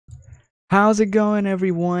How's it going,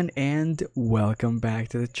 everyone? And welcome back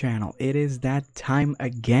to the channel. It is that time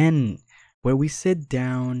again where we sit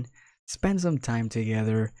down, spend some time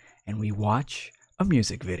together, and we watch a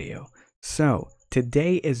music video. So,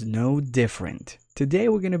 today is no different. Today,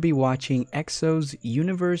 we're going to be watching EXO's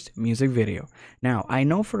Universe music video. Now, I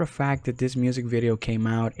know for a fact that this music video came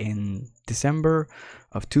out in December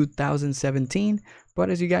of 2017, but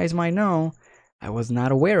as you guys might know, I was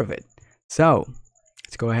not aware of it. So,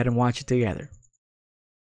 let's go ahead and watch it together.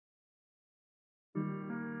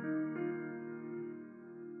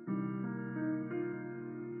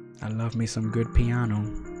 I love me some good piano.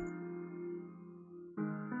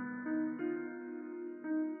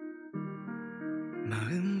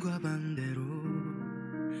 마음과 반대로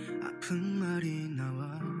아픈 말이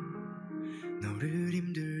나와 너를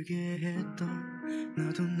힘들게 했던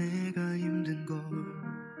나도 내가 힘든 걸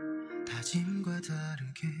다짐과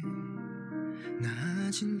다르게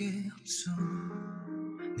나아진 게 없어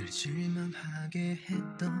늘 실망하게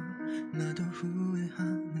했던 나도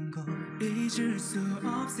후회하는 걸 잊을 수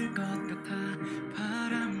없을 것 같아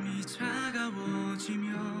바람이 차가워지며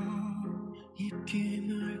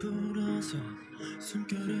입김을 불어서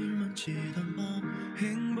숨결을 만지던 밤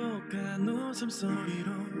행복한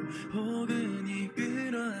웃음소리로 포근히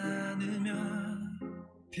끌어안으며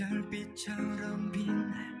별빛처럼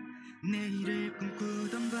빛날 내일을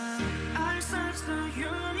꿈꾸던 밤 I search the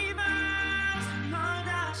universe 널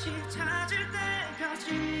다시 찾을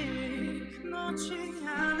때까지 놓지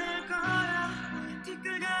않을 거야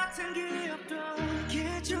티끌 같은 기억도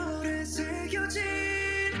계절에 새겨진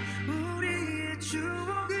우리의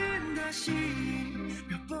추억은 다시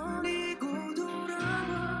몇 번이고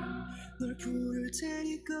돌아와 널 부를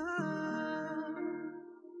테니까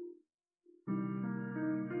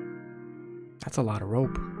That's a lot of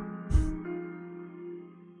rope.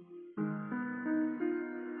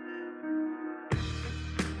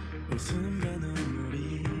 웃음과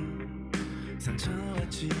눈물이 상처와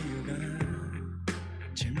치유가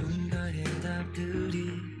질문과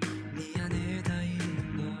해답들이 네 안에 다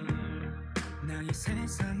있는 걸 나의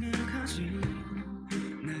세상을 가진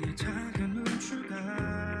나의 작은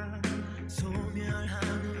눈출가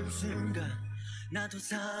소멸하는 순간 나도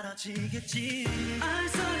사라지겠지 I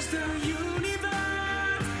search the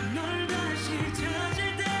universe 널 다시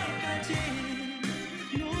찾을 때까지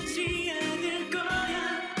놓지 않을 거야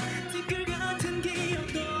티끌 같은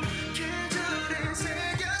기억도 계절에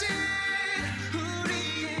새겨진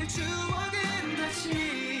우리의 추억은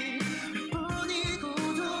다시 몇 번이고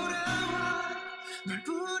돌아와 널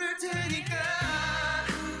부를 테니까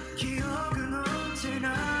기억은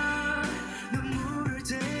언제나 눈물을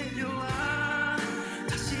데려와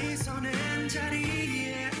다시 서는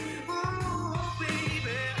자리에 oh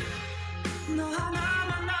baby 너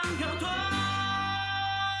하나만 남겨둬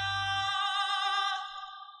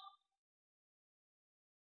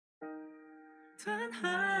단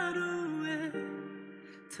하루에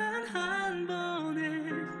단 한 번에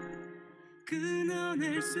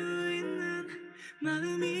끊어낼 수 있는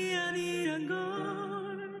마음이 아니란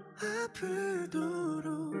걸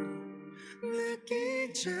아프도록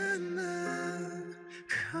느끼잖아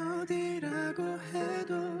그 어디라고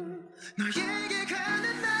해도 너에게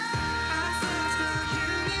가는 날 I search the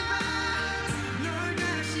universe 널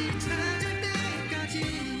다시 찾을 때까지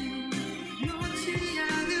놓지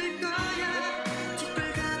않을 거야 티끌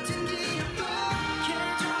같은 기억도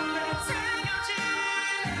계절에 새겨진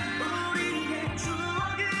우리의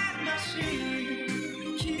추억은 다시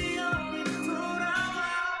기억이 돌아와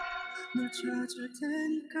널 찾을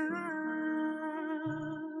테니까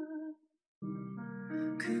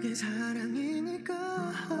그게 사랑이니까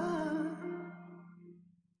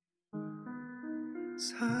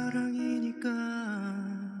사랑이니까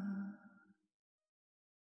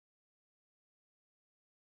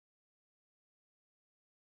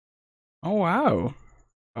Oh, wow.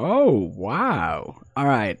 Oh, wow. All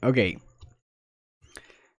right. Okay.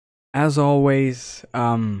 As always,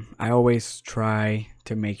 I always try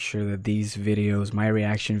to make sure that these videos, my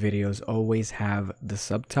reaction videos, always have the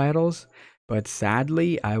subtitles. But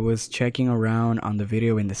sadly, I was checking around on the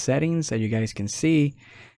video in the settings, and you guys can see,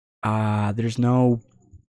 there's no,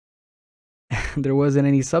 there wasn't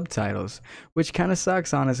any subtitles, which kind of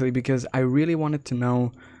sucks, honestly, because I really wanted to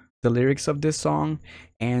know the lyrics of this song.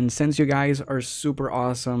 And since you guys are super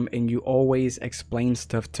awesome and you always explain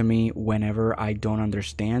stuff to me whenever I don't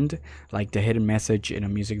understand, like the hidden message in a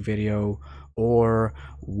music video or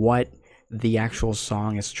what the actual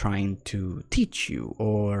song is trying to teach you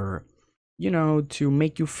or to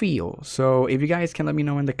make you feel. So if you guys can let me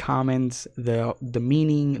know in the comments the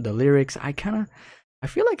meaning, the lyrics, I kind of I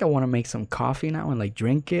feel like I want to make some coffee now and like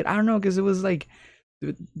drink it. I don't know, because it was like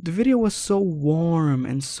the video was so warm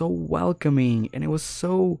and so welcoming, and it was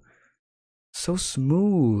so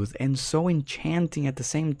smooth and so enchanting at the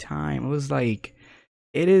same time. It was like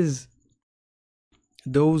it is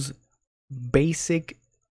those basic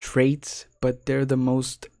traits, but they're the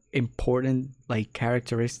most important like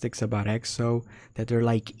characteristics about EXO, that they're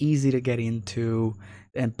like easy to get into,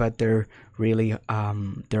 and but they're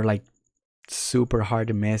like super hard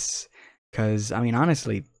to miss. Cause I mean,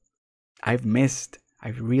 honestly, I've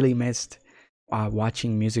really missed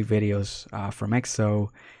watching music videos from EXO,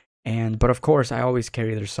 and but of course I always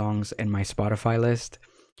carry their songs in my Spotify list.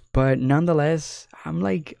 But nonetheless, I'm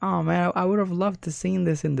like, oh man, I would have loved to seen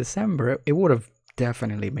this in December. It would have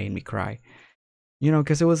definitely made me cry, you know,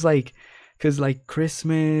 because it was like, because like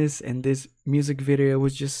Christmas and this music video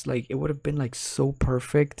was just like, it would have been like so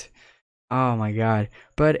perfect. Oh my god.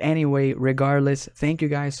 But anyway, regardless, thank you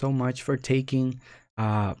guys so much for taking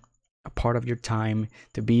uh, a part of your time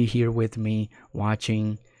to be here with me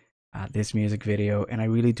watching this music video, and I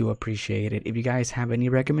really do appreciate it. If you guys have any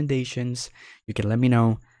recommendations, you can let me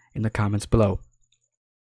know in the comments below.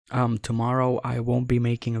 Tomorrow I won't be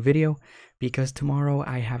making a video because tomorrow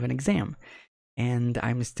I have an exam, and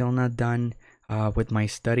I'm still not done with my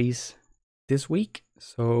studies this week.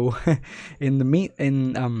 So in the meet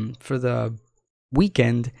in for the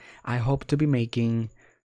weekend, I hope to be making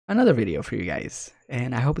another video for you guys,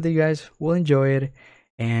 and I hope that you guys will enjoy it.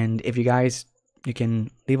 And if you guys, you can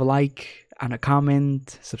leave a like and a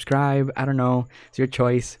comment, subscribe. I don't know, it's your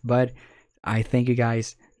choice, but I thank you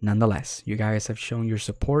guys nonetheless. You guys have shown your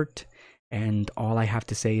support, and all I have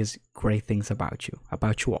to say is great things about you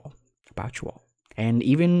all, about you all. And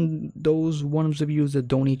even those ones of you that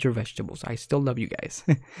don't eat your vegetables, I still love you guys.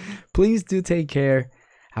 Please do take care.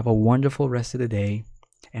 Have a wonderful rest of the day,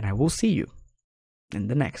 and I will see you in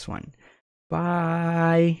the next one.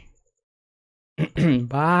 Bye.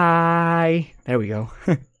 Bye. There we go.